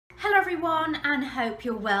Hello everyone, and hope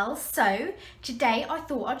you're well. So today I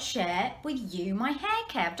thought I'd share with you my hair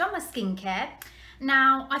care. I've done my skincare.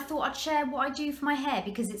 Now I thought I'd share what I do for my hair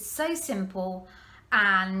because it's so simple,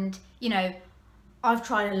 and you know, I've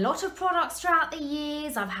tried a lot of products throughout the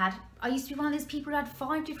years. I used to be one of those people who had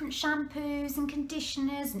 5 different shampoos and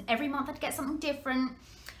conditioners, and every month I'd get something different.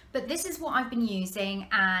 But this is what I've been using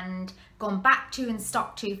and gone back to and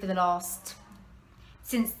stuck to for the last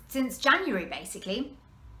since January basically.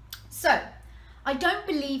 So, I don't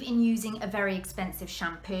believe in using a very expensive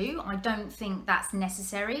shampoo. I don't think that's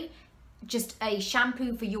necessary. Just a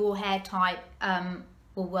shampoo for your hair type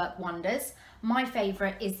will work wonders. My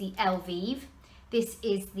favourite is the Elvive. This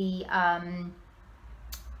is the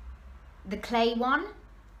clay one.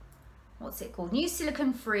 What's it called? New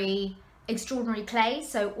silicone-free extraordinary clay,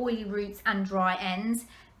 so oily roots and dry ends.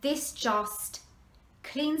 This just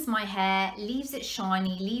cleans my hair, leaves it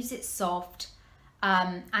shiny, leaves it soft,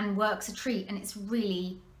 and works a treat, and it's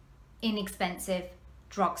really inexpensive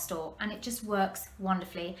drugstore, and it just works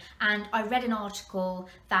wonderfully. And I read an article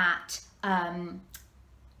that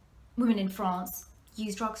women in France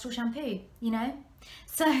use drugstore shampoo, you know,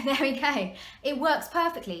 so there we go. It works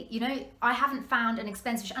perfectly, you know. I haven't found an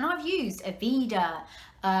expensive and I've used Aveda,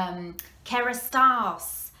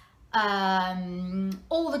 Kérastase,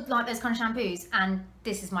 all the like those kind of shampoos, and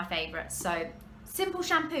this is my favorite. So simple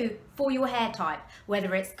shampoo for your hair type,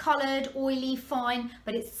 whether it's coloured, oily, fine,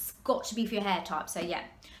 but it's got to be for your hair type. So yeah.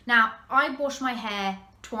 Now I wash my hair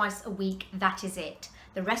twice a week, that is it.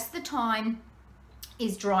 The rest of the time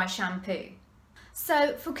is dry shampoo.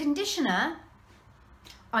 So for conditioner,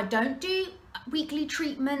 I don't do weekly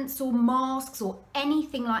treatments or masks or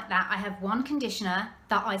anything like that. I have one conditioner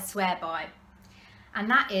that I swear by, and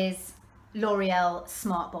that is L'Oreal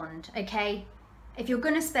SmartBond, okay? If you're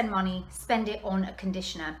going to spend money, spend it on a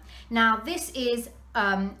conditioner. Now this is,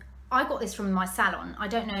 I got this from my salon. I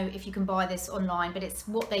don't know if you can buy this online, but it's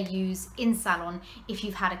what they use in salon if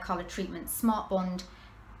you've had a colour treatment. SmartBond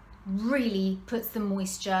really puts the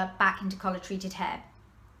moisture back into colour treated hair.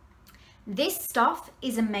 This stuff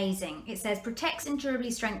is amazing. It says protects and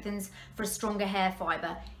durably strengthens for a stronger hair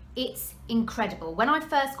fibre. It's incredible. When I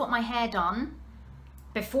first got my hair done,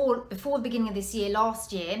 before the beginning of this year,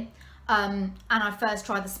 last year, and I first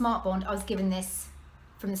tried the SmartBond, I was given this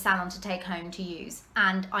from the salon to take home to use,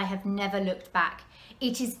 and I have never looked back.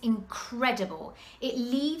 It is incredible. It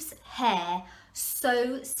leaves hair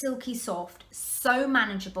so silky soft, so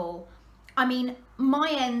manageable. I mean,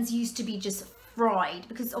 my ends used to be just fried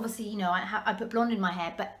because obviously, you know, I put blonde in my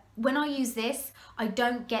hair, but when I use this, I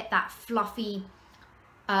don't get that fluffy,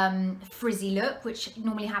 frizzy look, which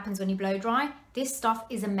normally happens when you blow dry. This stuff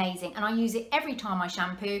is amazing, and I use it every time I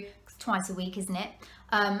shampoo. Twice a week, isn't it?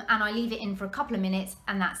 And I leave it in for a couple of minutes,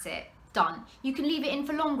 and that's it, done. You can leave it in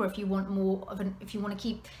for longer if you want more of an, if you want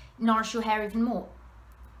to nourish your hair even more.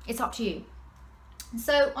 It's up to you.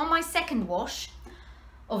 So on my second wash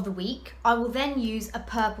of the week, I will then use a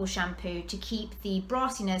purple shampoo to keep the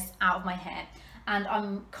brassiness out of my hair, and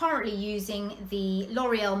I'm currently using the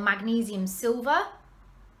L'Oreal Magnesium Silver.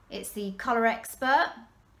 It's the Colour Expert.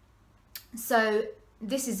 So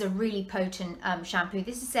this is a really potent shampoo.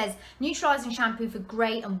 This says neutralizing shampoo for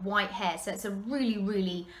grey and white hair. So it's a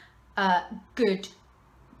really good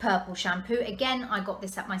purple shampoo. Again, I got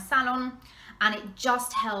this at my salon, and it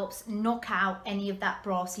just helps knock out any of that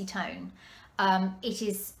brassy tone. It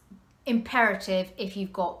is imperative if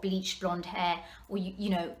you've got bleached blonde hair, or you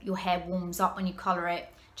know your hair warms up when you colour it,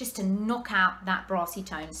 just to knock out that brassy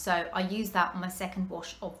tone. So I use that on my second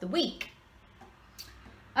wash of the week.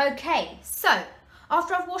 Okay, so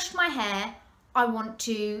after I've washed my hair, I want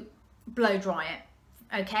to blow dry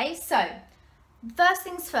it. Okay, so first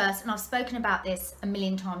things first, and I've spoken about this a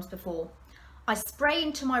million times before, I spray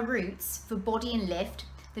into my roots for body and lift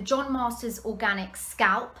the John Masters Organic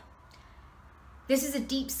Scalp. This is a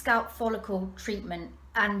deep scalp follicle treatment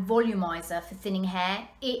and volumizer for thinning hair.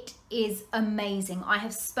 It is amazing. I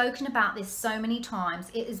have spoken about this so many times.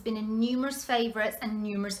 It has been in numerous favourites and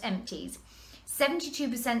numerous empties.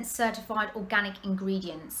 72% certified organic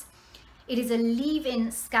ingredients. It is a leave-in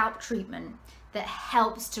scalp treatment that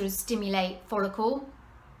helps to stimulate your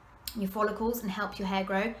follicles and help your hair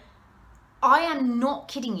grow. I am not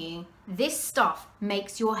kidding you. This stuff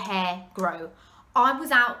makes your hair grow. I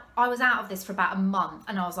was out of this for about a month,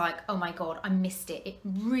 and I was like, oh my God, I missed it. It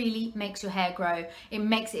really makes your hair grow. It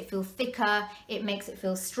makes it feel thicker. It makes it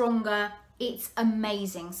feel stronger. It's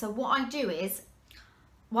amazing. So what I do is,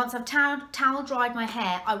 once I've towel dried my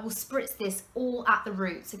hair, I will spritz this all at the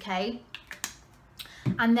roots, okay?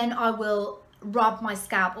 And then I will rub my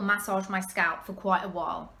scalp or massage my scalp for quite a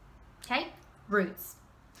while, okay? Roots.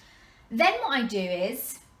 Then what I do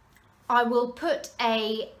is I will put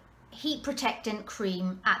a heat protectant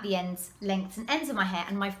cream at the lengths and ends of my hair,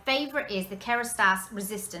 and my favorite is the Kérastase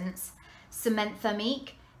Resistance Cement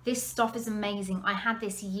Thermique. This stuff is amazing. I had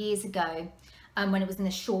this years ago when it was in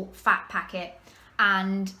the short fat packet,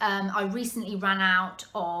 and I recently ran out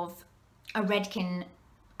of a RETIN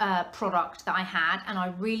product that I had, and I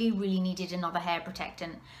really needed another hair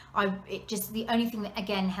protectant. The only thing that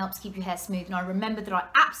again helps keep your hair smooth, and I remember that I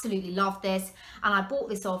absolutely loved this, and I bought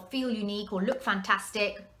this off Feel Unique or Look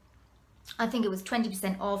Fantastic. I think it was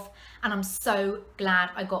 20% off, and I'm so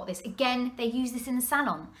glad I got this. Again, they use this in the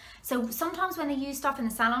salon, so sometimes when they use stuff in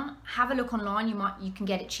the salon, have a look online. You can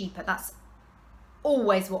get it cheaper. That's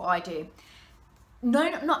always what I do.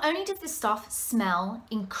 Not only does this stuff smell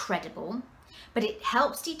incredible, but it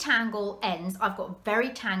helps detangle ends. I've got very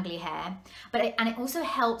tangly hair, and it also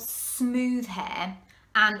helps smooth hair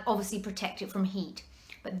and obviously protect it from heat.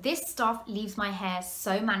 But this stuff leaves my hair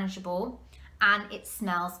so manageable, and it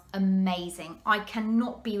smells amazing. I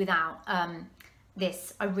cannot be without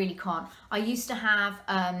this. I really can't. I used to have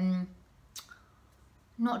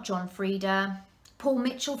not John Frieda, Paul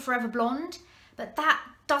Mitchell Forever Blonde, but that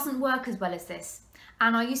doesn't work as well as this.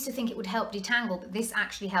 And I used to think it would help detangle, but this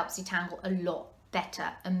actually helps detangle a lot better.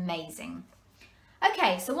 Amazing.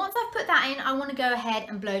 Okay, so once I've put that in, I want to go ahead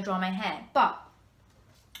and blow dry my hair. But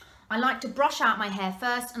I like to brush out my hair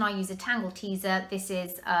first, and I use a Tangle Teezer. This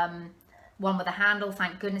is one with a handle.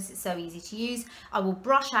 Thank goodness, it's so easy to use. I will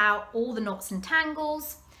brush out all the knots and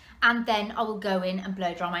tangles, and then I will go in and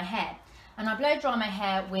blow dry my hair. And I blow dry my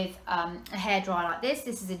hair with a hairdryer like this.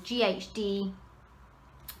 This is a GHD,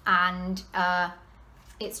 and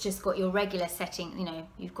it's just got your regular setting. You know,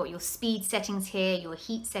 you've got your speed settings here, your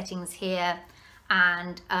heat settings here,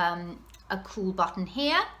 and a cool button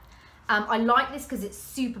here. I like this because it's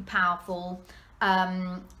super powerful,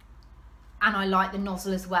 and I like the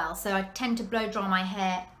nozzle as well. So I tend to blow dry my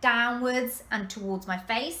hair downwards and towards my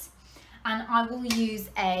face, and I will use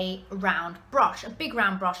a round brush, a big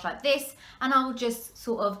round brush like this, and I will just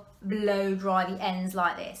sort of blow dry the ends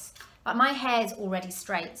like this. But my hair is already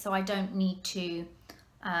straight, so I don't need to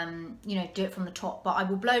you know, do it from the top, but I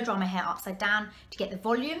will blow dry my hair upside down to get the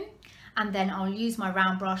volume, and then I'll use my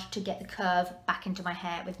round brush to get the curve back into my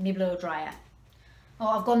hair with my blow dryer. Oh,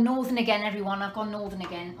 I've gone northern again, everyone. I've gone northern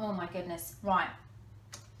again. Oh my goodness. Right.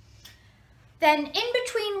 Then in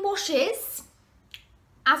between washes,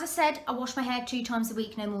 as I said, I wash my hair 2 times a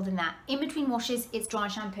week, no more than that. In between washes, it's dry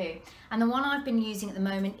shampoo. And the one I've been using at the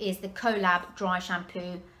moment is the Collab dry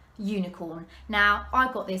shampoo Unicorn. Now,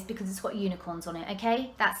 I got this because it's got unicorns on it,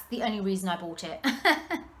 okay? That's the only reason I bought it.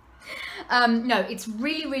 No, it's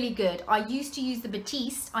really good. I used to use the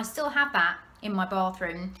Batiste. I still have that in my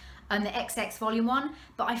bathroom, the XX volume one,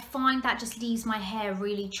 but I find that just leaves my hair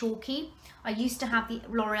really chalky. I used to have the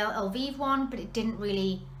L'Oreal Elvive one, but it didn't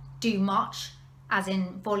really do much, as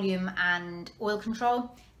in volume and oil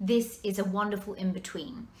control. This is a wonderful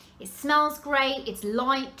in-between. It smells great, it's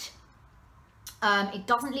light, it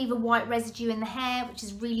doesn't leave a white residue in the hair, which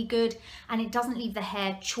is really good, and it doesn't leave the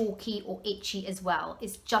hair chalky or itchy as well.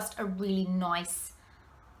 It's just a really nice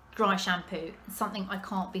dry shampoo, something I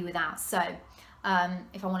can't be without. So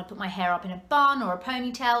if I want to put my hair up in a bun or a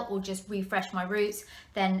ponytail or just refresh my roots,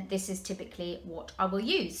 then this is typically what I will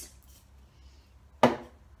use.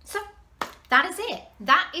 So that is it.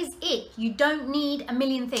 That is it. You don't need a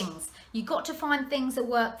million things. You've got to find things that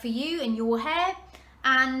work for you and your hair,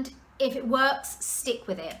 and if it works, stick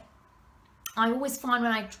with it. I always find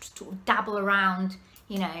when I sort of dabble around,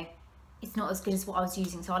 you know, it's not as good as what I was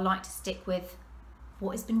using, so I like to stick with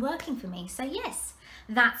what has been working for me. So yes,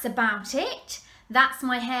 that's about it. That's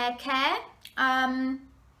my hair care.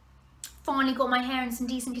 Finally got my hair in some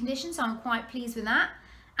decent condition, so I'm quite pleased with that.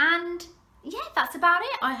 And yeah, that's about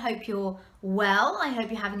it. I hope you're well. I hope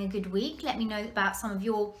you're having a good week. Let me know about some of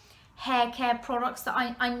your hair care products that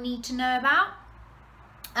I need to know about.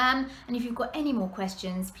 And if you've got any more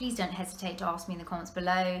questions, please don't hesitate to ask me in the comments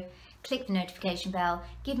below. Click the notification bell,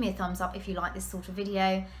 give me a thumbs up if you like this sort of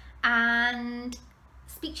video, and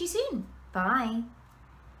speak to you soon. Bye.